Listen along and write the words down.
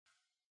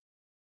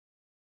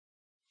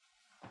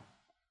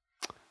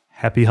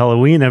Happy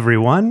Halloween,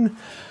 everyone.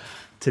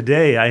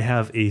 Today I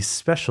have a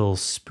special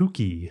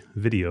spooky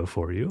video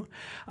for you.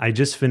 I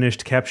just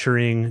finished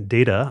capturing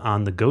data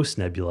on the Ghost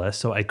Nebula,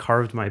 so I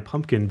carved my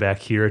pumpkin back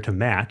here to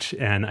match,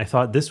 and I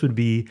thought this would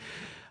be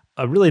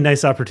a really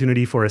nice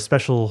opportunity for a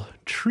special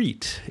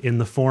treat in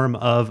the form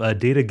of a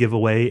data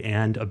giveaway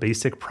and a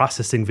basic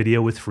processing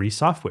video with free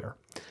software.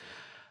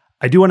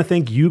 I do want to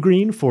thank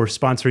Ugreen for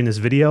sponsoring this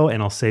video,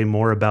 and I'll say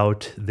more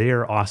about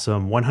their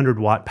awesome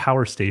 100-watt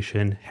power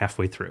station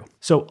halfway through.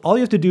 So all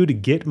you have to do to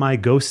get my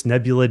Ghost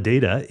Nebula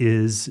data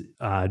is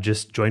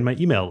just join my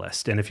email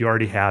list. And if you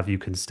already have, you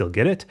can still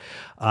get it.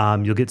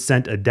 You'll get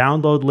sent a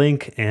download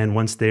link, and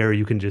once there,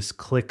 you can just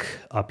click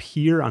up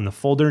here on the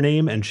folder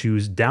name and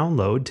choose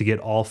download to get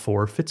all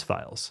 4 FITS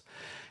files.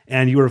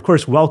 And you are, of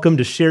course, welcome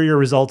to share your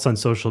results on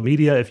social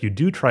media if you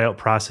do try out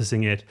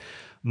processing it.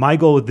 My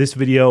goal with this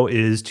video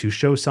is to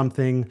show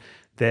something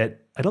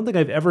that I don't think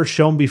I've ever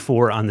shown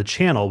before on the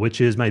channel, which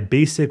is my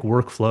basic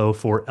workflow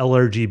for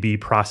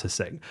LRGB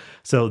processing.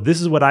 So this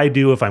is what I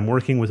do if I'm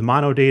working with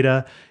mono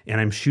data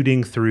and I'm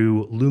shooting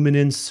through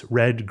Luminance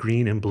red,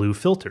 green, and blue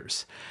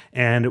filters.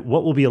 And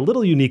what will be a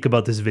little unique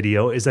about this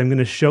video is I'm going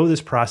to show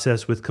this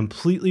process with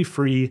completely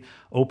free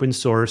open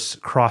source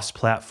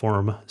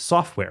cross-platform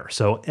software.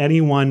 So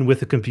anyone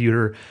with a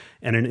computer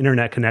and an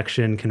internet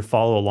connection can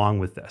follow along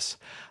with this.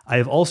 I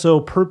have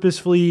also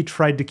purposefully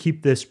tried to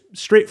keep this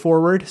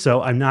straightforward,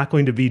 so I'm not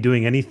going to be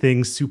doing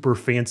anything super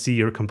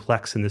fancy or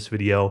complex in this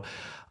video.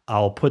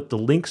 I'll put the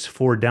links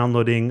for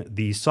downloading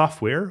the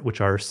software,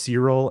 which are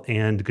Siril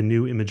and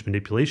GNU Image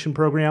Manipulation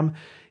Program,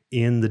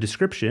 in the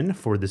description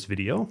for this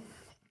video.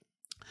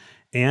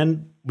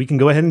 And we can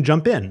go ahead and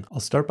jump in. I'll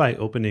start by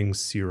opening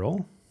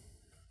Siril.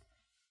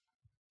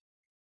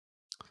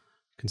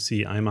 You can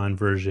see I'm on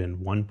version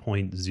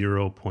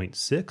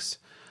 1.0.6.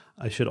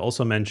 I should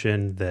also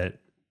mention that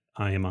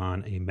I am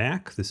on a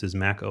Mac. This is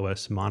Mac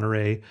OS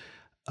Monterey.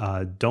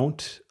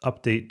 Don't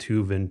update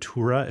to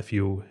Ventura if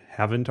you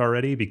haven't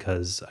already,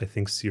 because I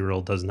think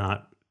Siril does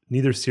not,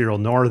 neither Siril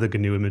nor the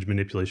GNU Image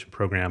Manipulation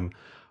Program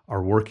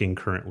are working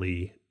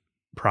currently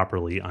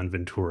properly on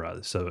Ventura.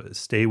 So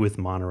stay with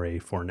Monterey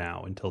for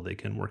now until they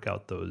can work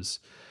out those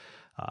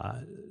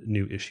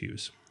new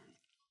issues.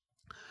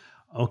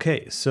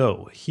 Okay,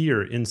 so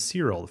here in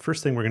Siril, the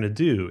first thing we're going to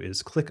do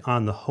is click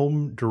on the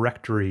Home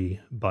Directory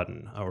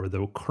button, or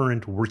the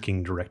Current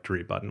Working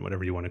Directory button,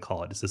 whatever you want to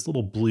call it. It's this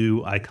little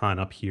blue icon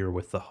up here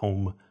with the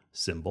Home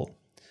symbol.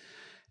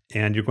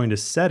 And you're going to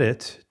set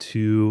it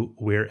to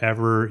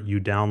wherever you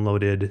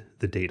downloaded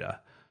the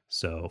data.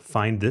 So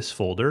find this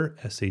folder,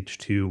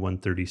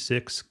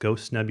 SH2-136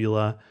 Ghost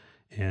Nebula,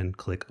 and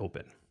click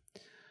Open.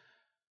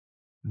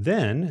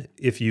 Then,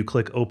 if you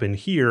click Open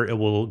here, it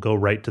will go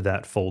right to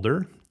that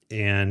folder.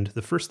 And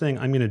the first thing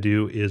I'm going to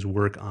do is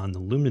work on the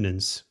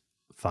Luminance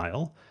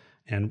file.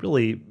 And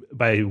really,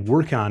 by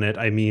work on it,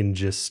 I mean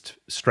just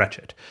stretch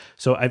it.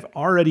 So I've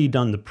already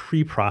done the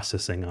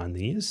pre-processing on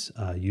these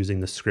using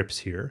the scripts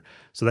here.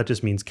 So that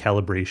just means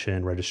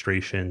calibration,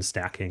 registration,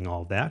 stacking,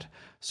 all of that.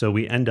 So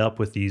we end up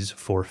with these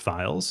 4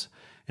 files.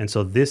 And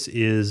so this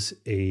is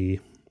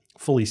a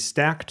fully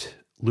stacked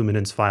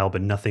Luminance file,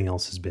 but nothing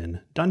else has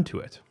been done to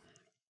it.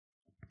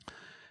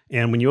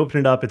 And when you open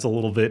it up, it's a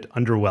little bit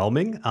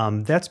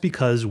underwhelming. That's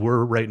because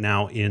we're right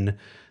now in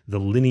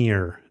the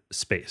linear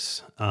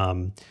space.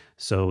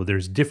 So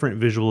there's different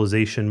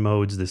visualization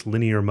modes. This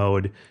linear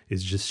mode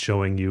is just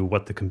showing you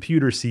what the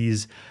computer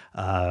sees,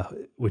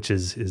 which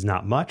is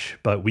not much,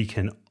 but we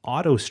can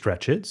auto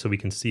stretch it so we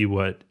can see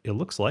what it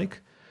looks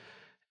like.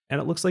 And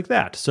it looks like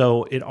that.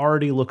 So it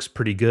already looks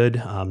pretty good.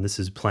 This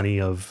is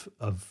plenty of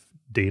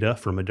data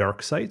from a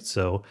dark site.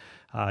 So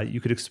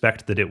you could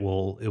expect that it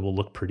will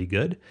look pretty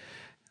good.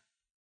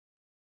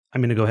 I'm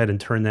going to go ahead and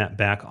turn that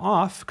back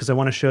off because I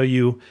want to show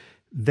you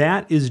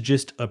that is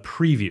just a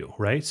preview,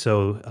 right?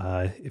 So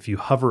if you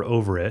hover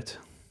over it,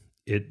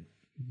 it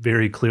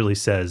very clearly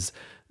says,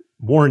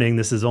 warning,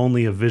 this is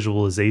only a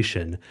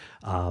visualization,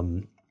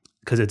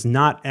 because it's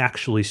not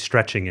actually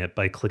stretching it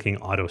by clicking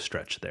auto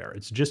stretch there.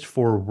 It's just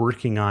for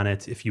working on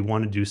it if you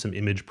want to do some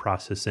image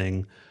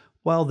processing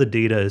while the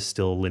data is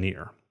still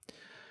linear.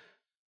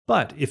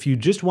 But if you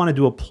just wanted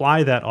to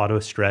apply that auto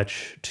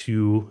stretch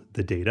to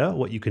the data,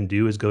 what you can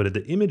do is go to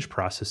the image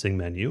processing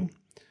menu,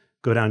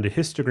 go down to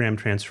histogram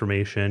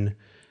transformation,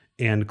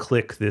 and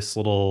click this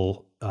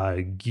little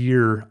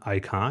gear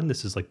icon.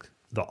 This is like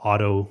the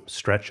auto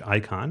stretch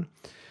icon.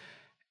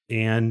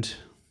 And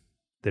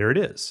there it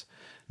is.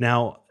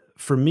 Now,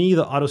 for me,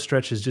 the auto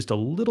stretch is just a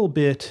little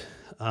bit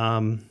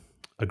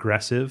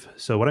aggressive.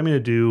 So what I'm going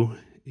to do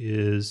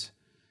is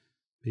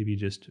maybe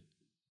just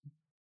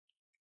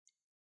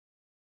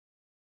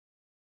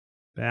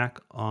back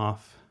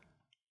off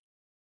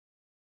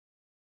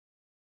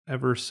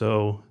ever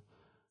so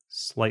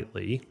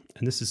slightly.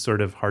 And this is sort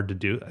of hard to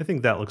do. I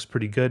think that looks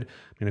pretty good.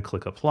 I'm going to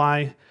click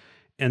apply.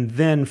 And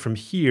then from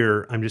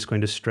here, I'm just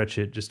going to stretch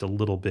it just a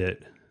little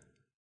bit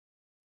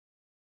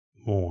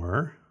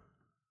more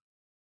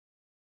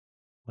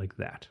like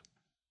that.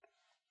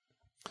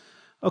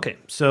 Okay,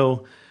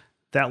 so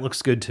that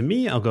looks good to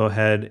me. I'll go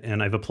ahead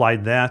and I've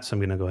applied that. So I'm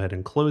going to go ahead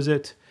and close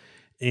it.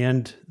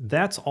 And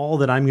that's all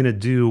that I'm going to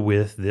do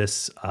with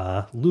this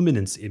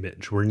Luminance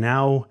image. We're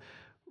now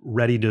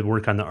ready to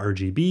work on the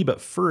RGB, but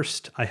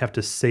first I have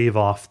to save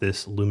off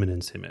this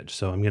Luminance image.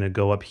 So I'm going to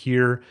go up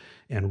here,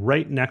 and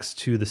right next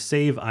to the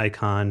save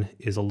icon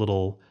is a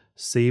little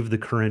save the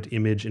current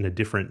image in a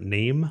different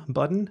name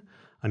button.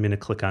 I'm going to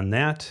click on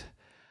that.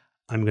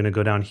 I'm going to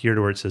go down here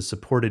to where it says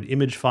supported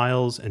image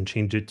files and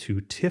change it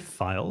to TIFF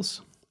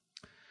files.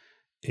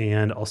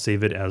 And I'll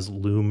save it as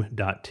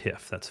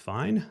loom.tiff. That's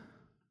fine.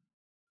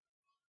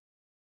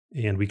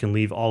 And we can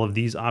leave all of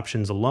these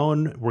options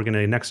alone. We're going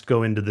to next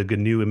go into the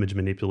GNU image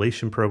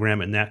manipulation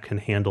program, and that can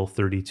handle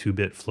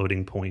 32-bit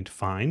floating point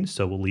fine.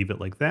 So we'll leave it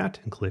like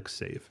that and click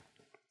Save.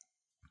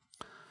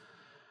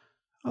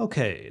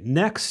 Okay,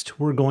 next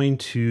we're going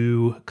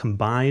to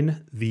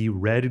combine the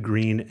red,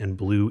 green, and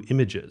blue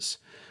images.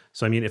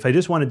 So I mean, if I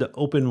just wanted to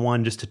open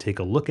one just to take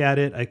a look at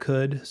it, I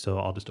could. So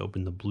I'll just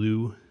open the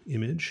blue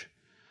image.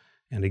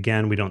 And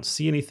again, we don't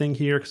see anything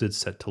here because it's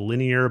set to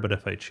linear, but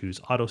if I choose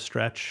auto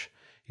stretch,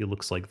 it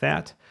looks like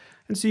that.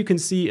 And so you can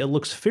see it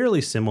looks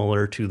fairly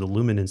similar to the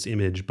Luminance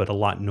image, but a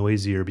lot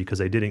noisier because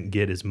I didn't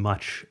get as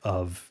much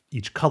of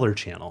each color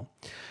channel.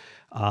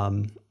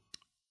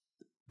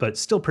 But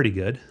still pretty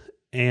good.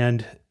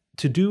 And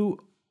to do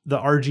the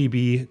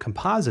RGB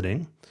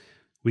compositing,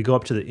 we go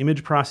up to the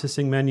image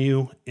processing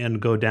menu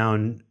and go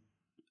down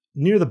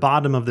near the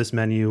bottom of this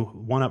menu.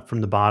 One up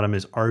from the bottom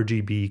is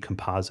RGB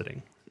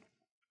compositing.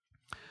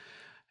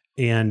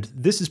 And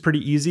this is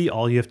pretty easy.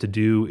 All you have to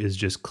do is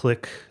just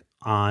click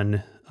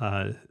on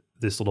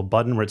this little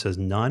button where it says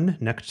none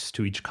next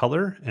to each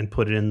color and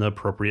put it in the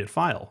appropriate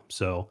file.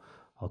 So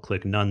I'll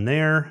click none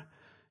there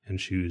and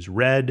choose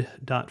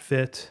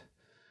red.fit.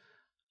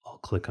 I'll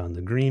click on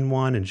the green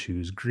one and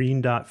choose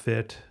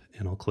green.fit,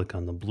 and I'll click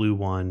on the blue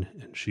one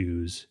and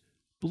choose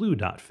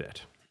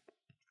blue.fit.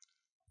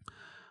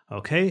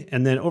 Okay,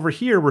 and then over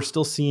here, we're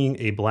still seeing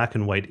a black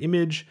and white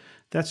image.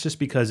 That's just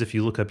because if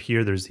you look up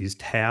here, there's these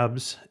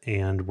tabs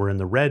and we're in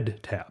the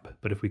red tab.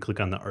 But if we click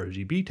on the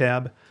RGB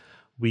tab,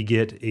 we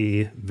get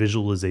a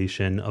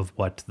visualization of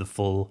what the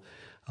full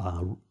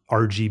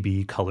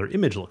RGB color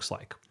image looks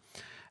like.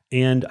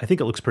 And I think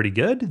it looks pretty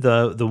good.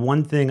 The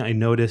one thing I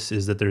notice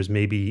is that there's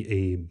maybe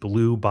a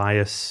blue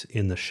bias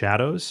in the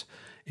shadows,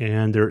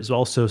 and there's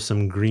also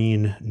some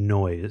green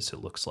noise,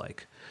 it looks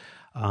like.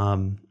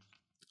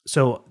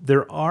 So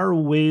there are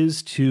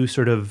ways to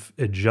sort of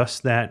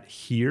adjust that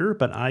here,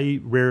 but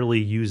I rarely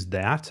use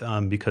that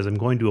because I'm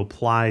going to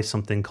apply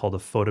something called a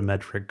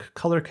photometric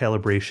color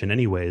calibration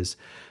anyways.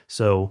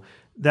 So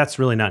that's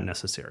really not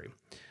necessary.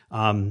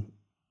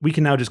 We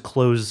can now just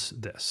close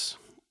this,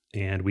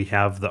 and we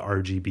have the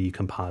RGB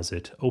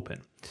composite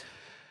open.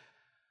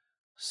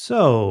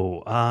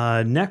 So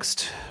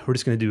next, we're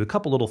just going to do a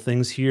couple little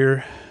things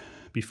here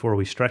before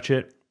we stretch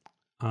it.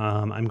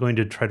 I'm going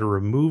to try to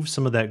remove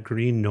some of that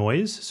green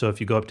noise. So if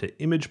you go up to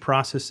image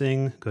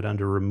processing, go down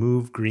to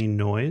remove green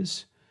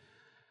noise.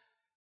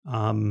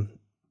 For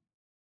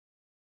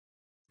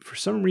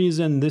some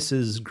reason, this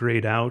is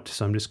grayed out,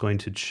 so I'm just going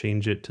to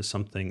change it to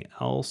something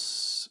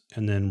else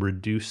and then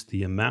reduce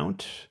the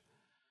amount.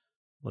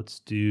 Let's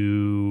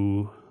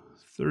do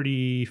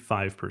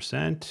 35%,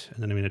 and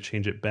then I'm going to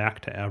change it back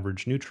to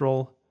average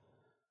neutral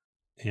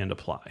and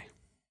apply.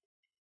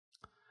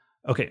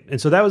 Okay, and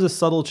so that was a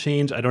subtle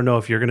change. I don't know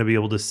if you're going to be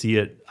able to see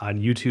it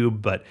on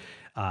YouTube, but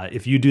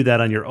if you do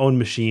that on your own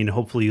machine,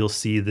 hopefully you'll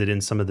see that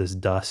in some of this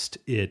dust,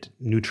 it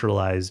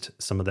neutralized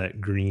some of that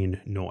green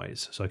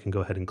noise. So I can go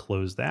ahead and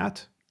close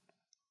that.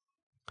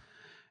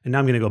 And now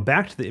I'm going to go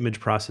back to the image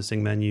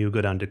processing menu,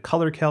 go down to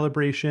color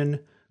calibration,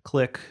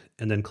 click,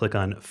 and then click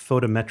on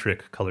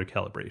photometric color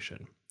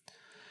calibration.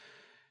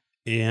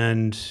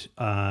 And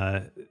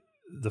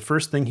the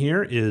first thing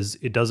here is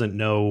it doesn't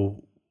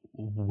know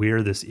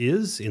where this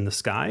is in the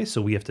sky,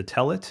 so we have to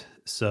tell it.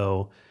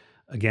 So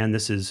again,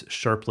 this is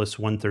sharpless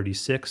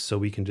 136, so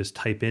we can just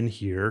type in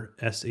here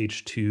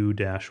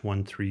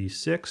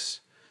SH2-136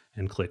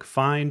 and click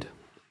find.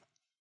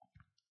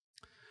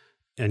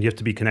 And you have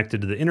to be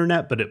connected to the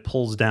internet, but it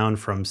pulls down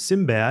from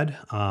Simbad,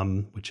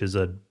 which is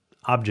an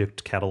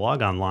object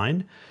catalog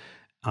online,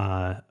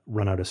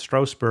 run out of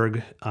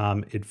Strasbourg.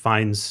 It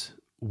finds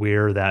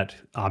where that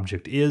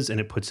object is and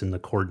it puts in the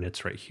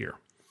coordinates right here.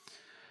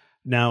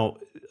 Now,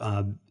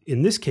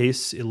 in this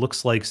case, it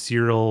looks like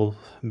Siril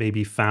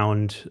maybe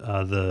found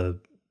the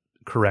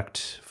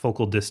correct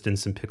focal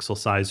distance and pixel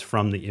size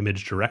from the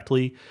image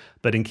directly,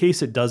 but in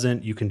case it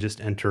doesn't, you can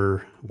just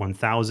enter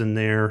 1000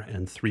 there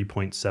and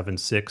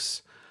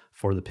 3.76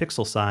 for the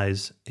pixel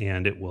size,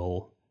 and it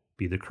will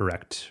be the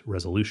correct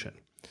resolution.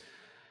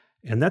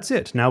 And that's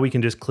it. Now we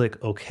can just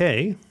click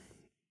OK.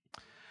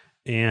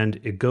 And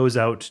it goes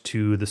out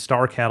to the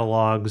star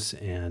catalogs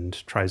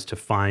and tries to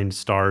find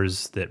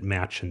stars that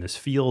match in this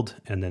field.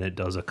 And then it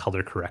does a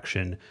color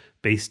correction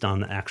based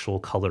on the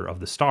actual color of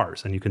the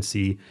stars. And you can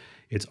see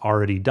it's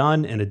already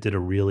done, and it did a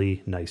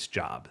really nice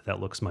job. That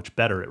looks much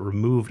better. It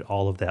removed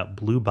all of that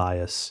blue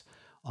bias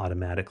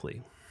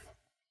automatically.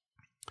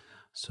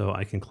 So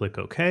I can click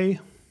OK,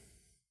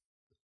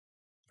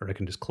 or I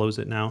can just close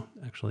it now,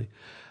 actually.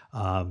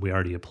 We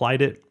already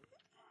applied it.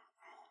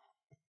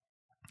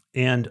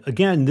 And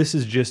again, this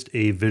is just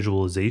a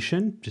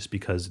visualization, just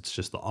because it's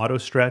just the auto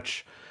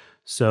stretch.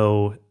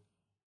 So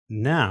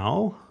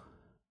now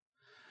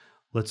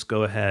let's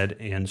go ahead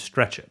and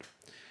stretch it.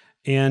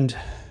 And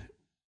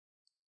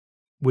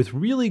with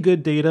really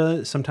good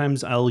data,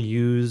 sometimes I'll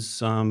use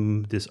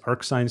this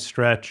arcsine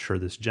stretch or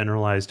this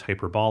generalized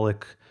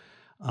hyperbolic.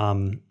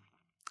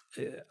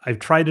 I've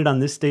tried it on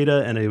this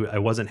data and I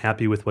wasn't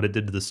happy with what it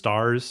did to the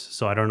stars.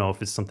 So I don't know if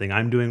it's something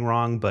I'm doing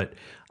wrong, but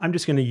I'm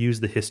just going to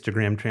use the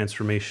histogram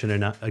transformation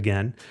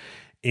again.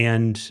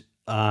 And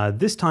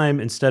this time,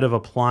 instead of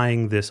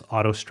applying this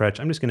auto stretch,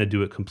 I'm just going to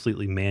do it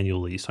completely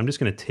manually. So I'm just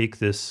going to take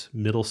this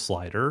middle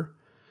slider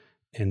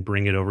and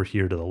bring it over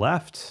here to the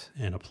left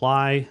and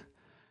apply,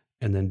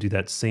 and then do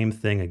that same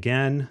thing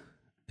again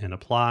and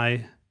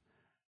apply,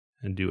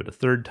 and do it a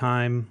third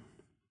time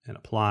and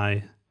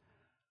apply.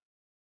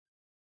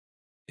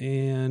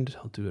 And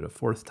I'll do it a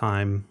fourth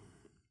time.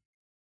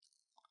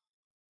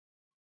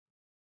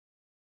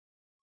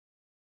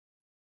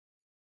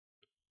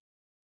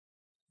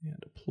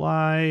 And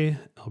apply.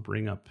 I'll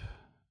bring up.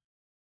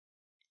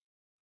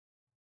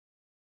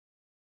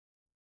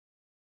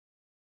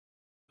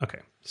 Okay,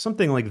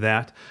 something like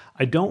that.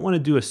 I don't want to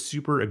do a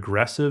super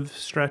aggressive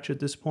stretch at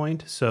this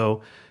point.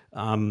 So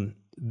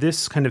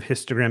this kind of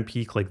histogram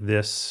peak like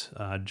this,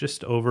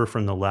 just over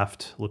from the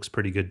left, looks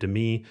pretty good to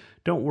me.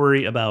 Don't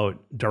worry about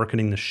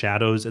darkening the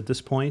shadows at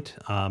this point,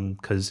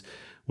 because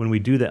when we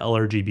do the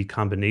LRGB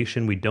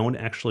combination, we don't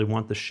actually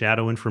want the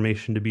shadow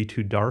information to be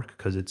too dark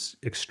because it's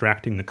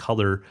extracting the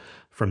color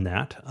from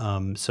that.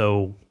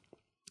 So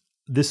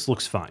this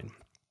looks fine.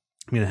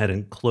 I'm going to go ahead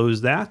and close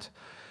that.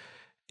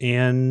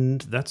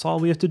 And that's all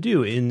we have to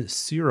do in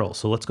Siril.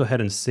 So let's go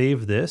ahead and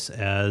save this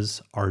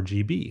as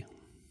RGB.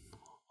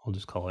 I'll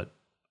just call it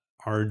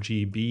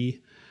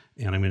RGB,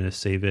 and I'm going to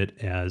save it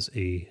as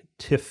a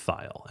TIFF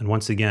file. And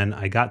once again,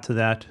 I got to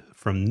that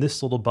from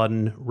this little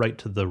button right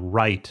to the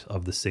right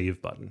of the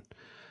save button.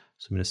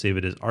 So I'm going to save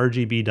it as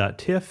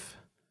rgb.tiff,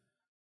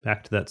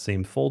 back to that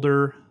same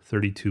folder,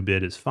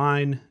 32-bit is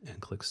fine, and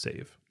click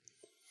save.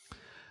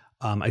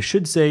 I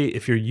should say,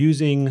 if you're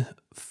using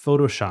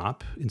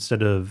Photoshop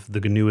instead of the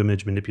GNU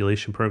image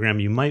manipulation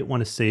program, you might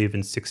want to save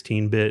in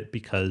 16-bit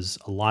because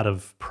a lot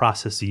of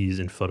processes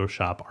in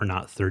Photoshop are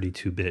not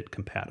 32-bit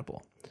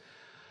compatible.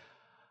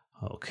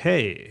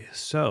 Okay,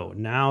 so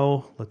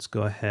now let's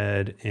go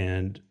ahead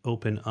and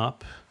open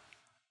up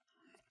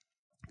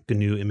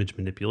GNU image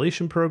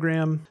manipulation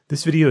program.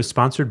 This video is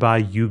sponsored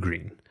by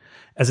Ugreen.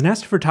 As an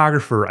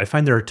astrophotographer, I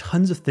find there are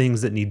tons of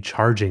things that need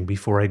charging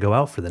before I go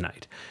out for the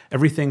night.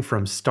 Everything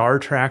from star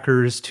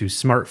trackers to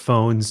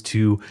smartphones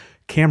to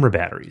camera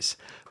batteries.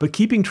 But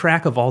keeping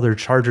track of all their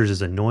chargers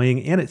is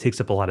annoying and it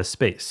takes up a lot of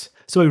space.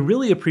 So I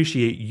really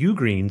appreciate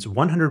Ugreen's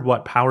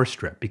 100-watt power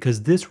strip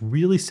because this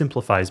really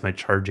simplifies my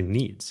charging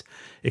needs.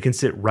 It can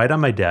sit right on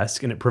my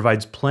desk and it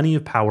provides plenty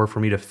of power for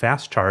me to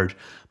fast charge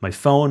my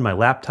phone, my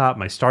laptop,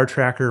 my star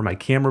tracker, my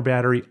camera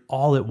battery,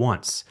 all at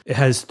once. It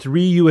has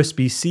 3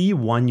 USB-C,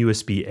 1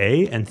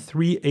 USB-A, and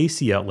 3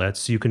 AC outlets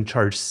so you can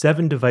charge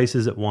 7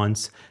 devices at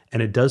once,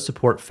 and it does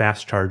support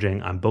fast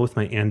charging on both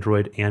my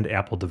Android and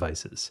Apple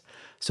devices.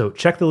 So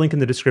check the link in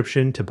the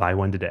description to buy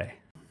one today.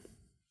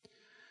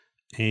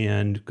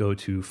 And go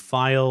to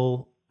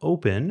File,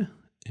 Open,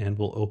 and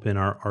we'll open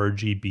our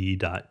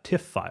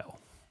rgb.tiff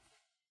file.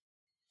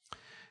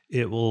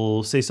 It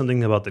will say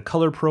something about the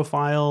color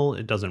profile.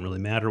 It doesn't really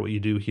matter what you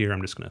do here.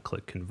 I'm just going to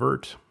click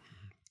Convert.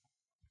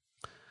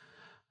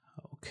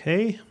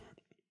 Okay,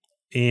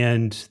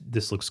 and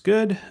this looks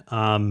good.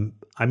 I'm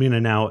going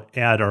to now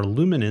add our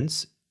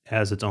luminance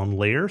as its own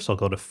layer. So I'll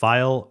go to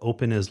File,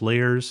 Open as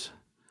Layers,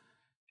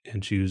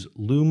 and choose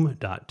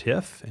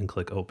loom.tiff and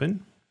click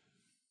Open.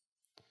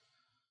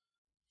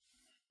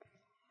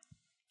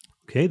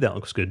 Okay, that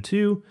looks good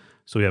too.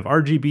 So we have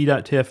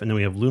rgb.tiff and then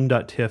we have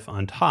loom.tiff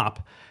on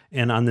top.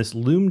 And on this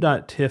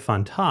loom.tiff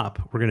on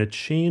top, we're going to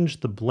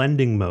change the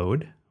blending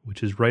mode,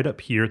 which is right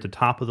up here at the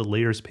top of the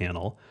layers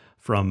panel,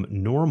 from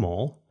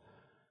normal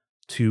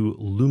to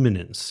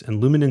luminance. And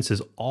luminance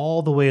is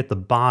all the way at the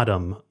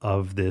bottom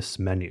of this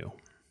menu.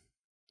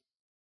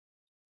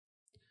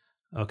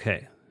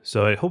 Okay,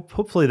 so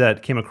hopefully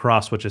that came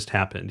across what just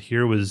happened.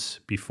 Here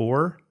was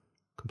before,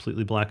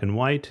 completely black and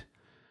white.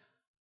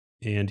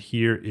 And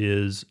here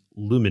is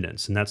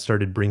luminance, and that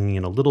started bringing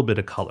in a little bit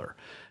of color.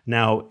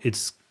 Now,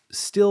 it's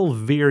still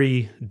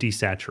very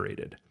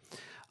desaturated.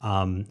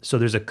 So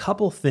there's a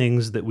couple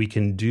things that we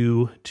can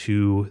do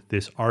to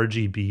this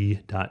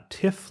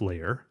rgb.tiff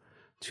layer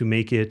to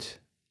make it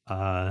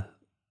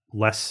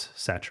less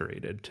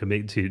saturated,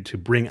 to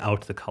bring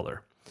out the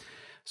color.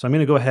 So I'm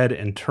going to go ahead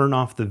and turn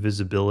off the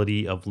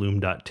visibility of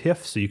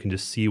loom.tiff so you can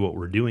just see what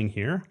we're doing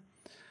here.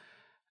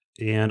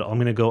 And I'm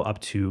going to go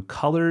up to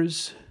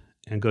Colors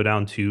and go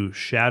down to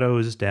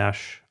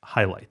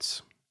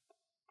Shadows-Highlights.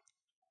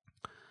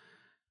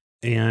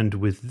 And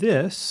with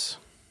this,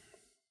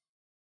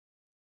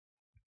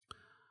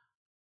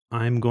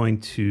 I'm going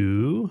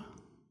to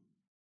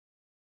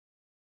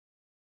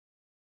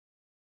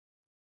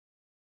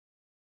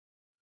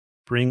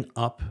bring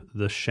up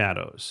the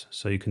shadows.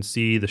 So you can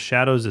see the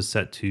shadows is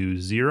set to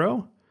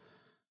 0,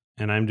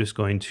 and I'm just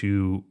going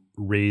to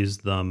raise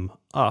them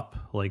up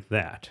like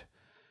that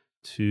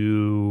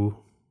to,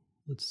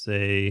 let's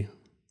say,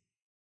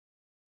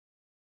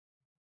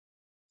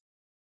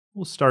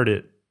 we'll start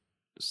at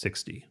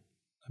 60.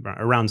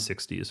 Around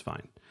 60 is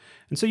fine.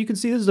 And so you can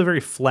see this is a very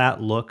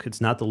flat look. It's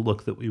not the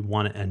look that we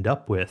want to end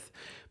up with.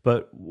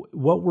 But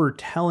what we're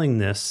telling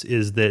this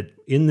is that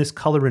in this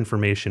color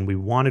information, we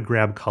want to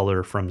grab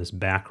color from this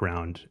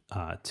background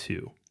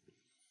too.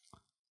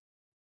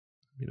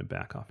 I'm going to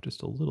back off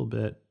just a little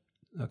bit.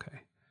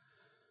 Okay.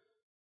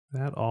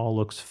 That all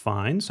looks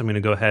fine. So I'm going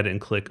to go ahead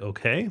and click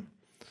OK.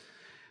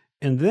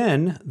 And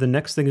then the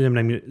next thing I'm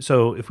going to,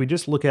 so if we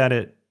just look at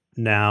it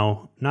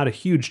now, not a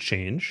huge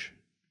change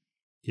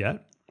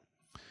yet.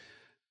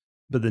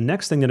 But the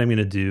next thing that I'm going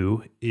to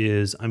do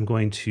is I'm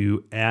going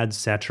to add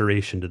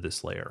saturation to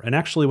this layer. And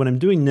actually, when I'm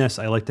doing this,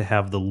 I like to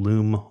have the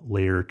loom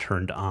layer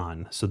turned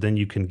on. So then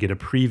you can get a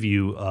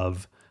preview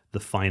of the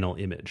final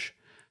image.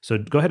 So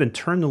go ahead and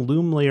turn the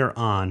loom layer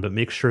on, but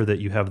make sure that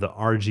you have the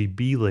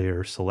RGB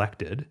layer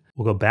selected.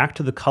 We'll go back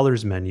to the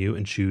colors menu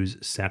and choose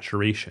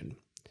saturation.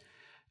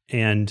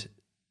 And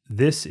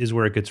this is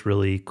where it gets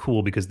really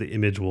cool because the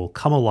image will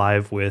come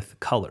alive with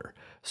color.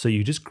 So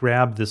you just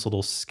grab this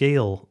little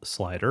scale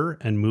slider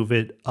and move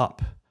it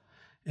up.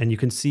 And you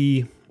can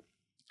see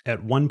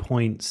at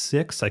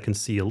 1.6, I can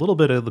see a little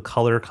bit of the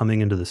color coming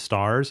into the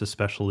stars,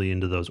 especially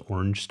into those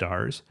orange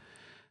stars.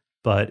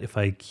 But if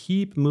I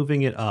keep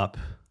moving it up,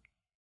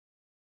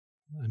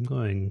 I'm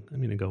going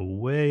to go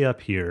way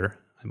up here.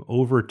 I'm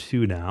over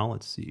 2 now.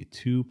 Let's see,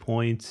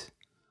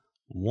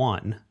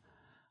 2.1.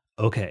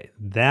 Okay,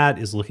 that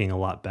is looking a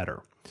lot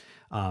better.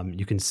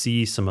 You can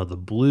see some of the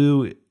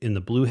blue in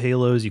the blue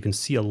halos. You can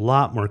see a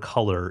lot more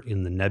color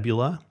in the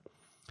nebula.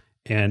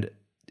 And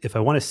if I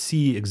want to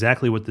see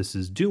exactly what this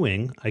is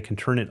doing, I can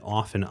turn it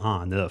off and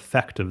on, the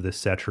effect of this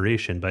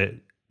saturation, by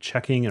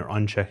checking or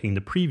unchecking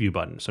the preview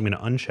button. So I'm going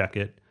to uncheck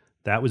it.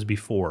 That was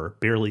before,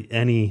 barely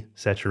any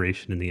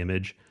saturation in the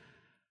image.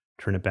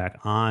 Turn it back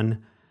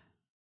on,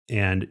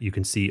 and you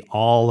can see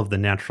all of the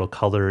natural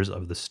colors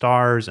of the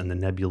stars and the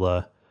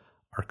nebula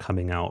are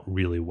coming out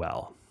really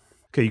well.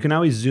 Okay, you can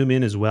always zoom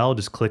in as well.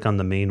 Just click on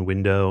the main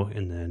window,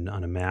 and then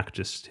on a Mac,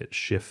 just hit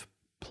Shift+.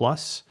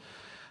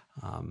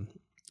 And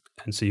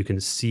so you can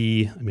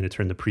see, I'm going to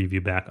turn the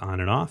preview back on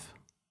and off.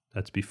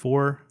 That's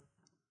before,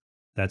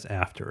 that's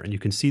after. And you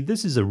can see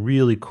this is a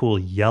really cool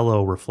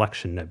yellow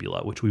reflection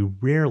nebula, which we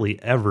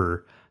rarely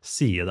ever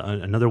see.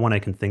 Another one I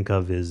can think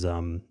of is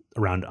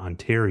around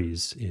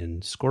Antares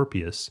in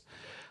Scorpius,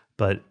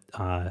 but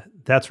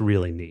that's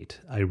really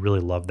neat. I really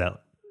love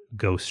that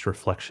ghost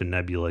reflection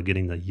nebula,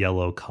 getting the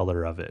yellow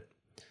color of it.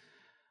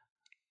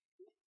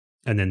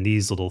 And then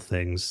these little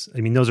things,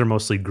 I mean, those are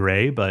mostly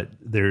gray, but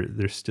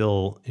they're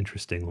still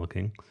interesting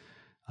looking.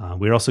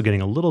 We're also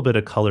getting a little bit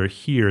of color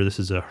here. This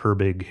is a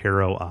Herbig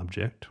Haro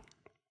object.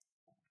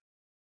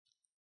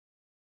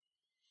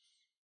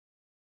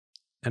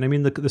 And I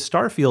mean, the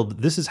star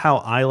field, this is how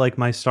I like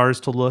my stars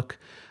to look.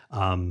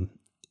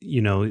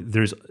 You know,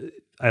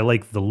 I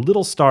like the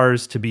little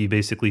stars to be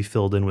basically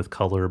filled in with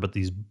color, but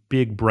these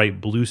big,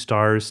 bright blue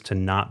stars to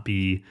not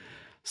be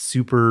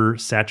super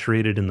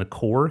saturated in the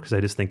core, because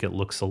I just think it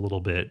looks a little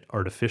bit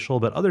artificial.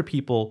 But other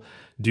people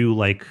do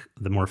like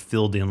the more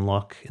filled in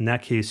look. In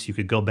that case, you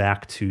could go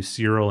back to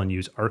Siril and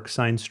use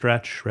arcsine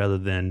stretch rather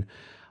than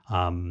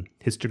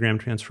histogram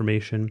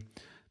transformation.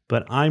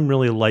 But I'm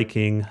really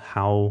liking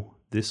how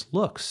this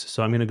looks.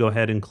 So I'm going to go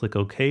ahead and click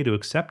OK to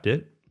accept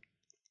it.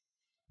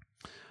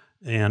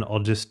 And I'll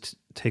just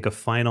take a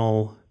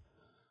final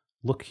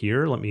look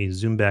here. Let me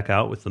zoom back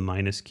out with the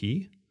minus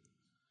key.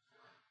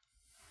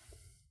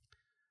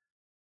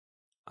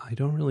 I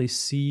don't really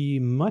see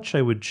much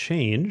I would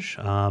change.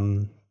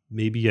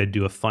 Maybe I'd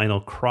do a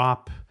final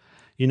crop.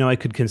 You know, I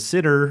could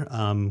consider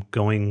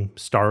going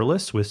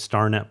starless with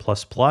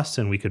StarNet++,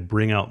 and we could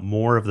bring out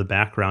more of the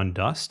background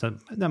dust.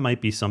 That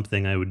might be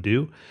something I would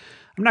do.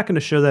 I'm not going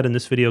to show that in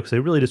this video because I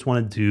really just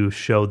wanted to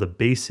show the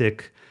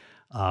basic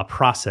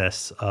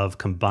process of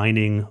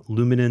combining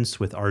luminance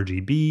with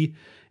RGB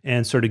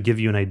and sort of give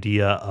you an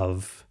idea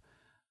of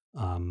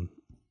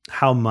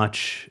how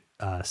much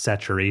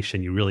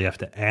saturation you really have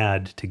to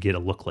add to get a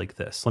look like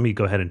this. Let me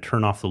go ahead and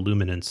turn off the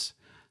luminance.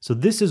 So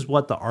this is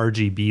what the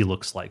RGB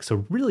looks like.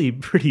 So really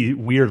pretty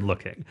weird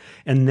looking.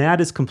 And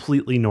that is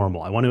completely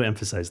normal. I want to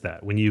emphasize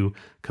that. When you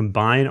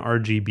combine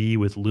RGB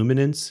with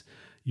luminance,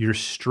 your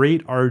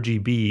straight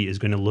RGB is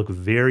going to look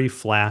very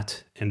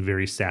flat and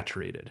very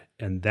saturated.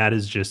 And that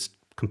is just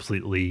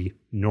completely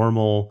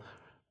normal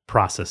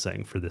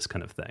processing for this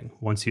kind of thing.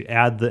 Once you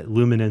add the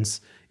luminance,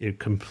 it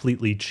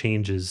completely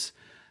changes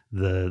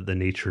the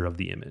nature of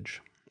the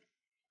image.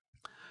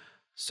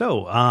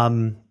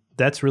 So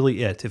that's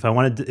really it.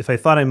 If I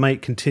thought I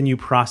might continue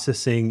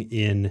processing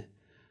in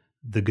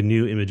the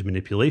GNU image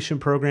manipulation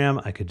program,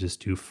 I could just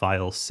do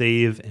File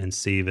Save and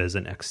save as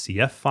an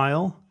XCF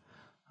file.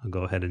 I'll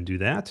go ahead and do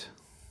that.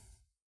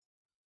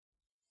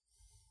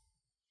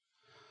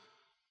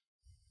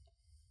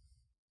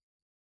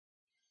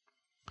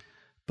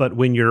 But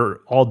when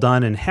you're all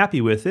done and happy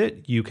with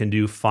it, you can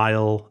do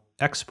File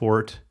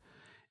Export,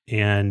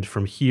 and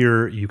from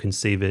here you can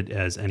save it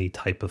as any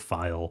type of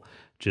file.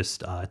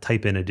 Just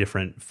type in a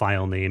different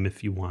file name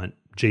if you want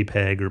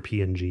JPEG or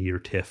PNG or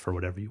TIFF or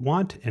whatever you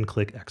want, and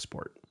click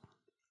Export.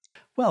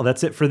 Well,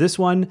 that's it for this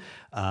one.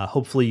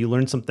 Hopefully you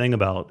learned something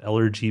about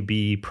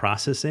LRGB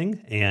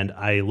processing, and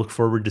I look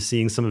forward to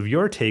seeing some of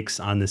your takes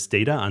on this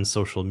data on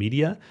social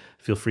media.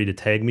 Feel free to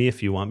tag me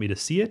if you want me to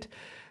see it.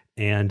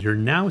 And you're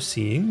now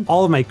seeing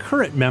all of my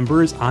current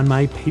members on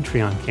my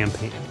Patreon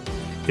campaign.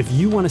 If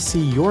you want to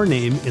see your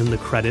name in the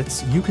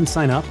credits, you can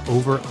sign up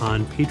over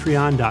on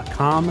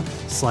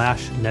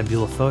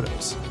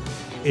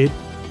patreon.com/nebulaphotos. It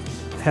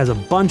has a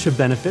bunch of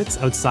benefits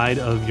outside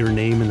of your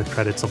name in the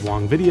credits of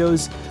long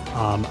videos.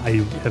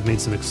 I have made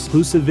some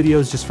exclusive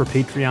videos just for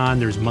Patreon.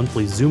 There's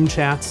monthly Zoom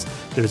chats.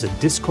 There's a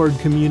Discord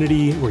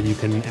community where you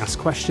can ask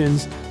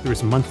questions.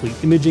 There's monthly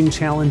imaging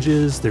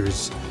challenges.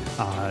 There's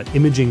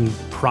imaging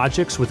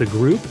projects with a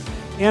group.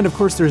 And of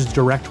course, there's a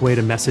direct way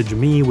to message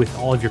me with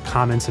all of your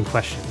comments and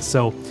questions.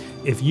 So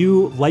if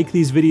you like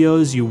these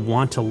videos, you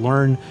want to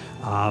learn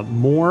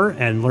more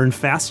and learn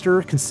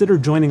faster, consider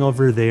joining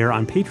over there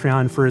on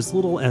Patreon for as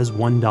little as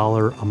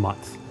 $1 a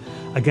month.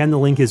 Again, the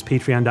link is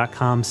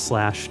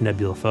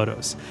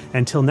patreon.com/nebulaphotos.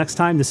 Until next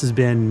time, this has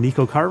been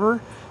Nico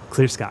Carver,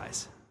 Clear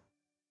Skies.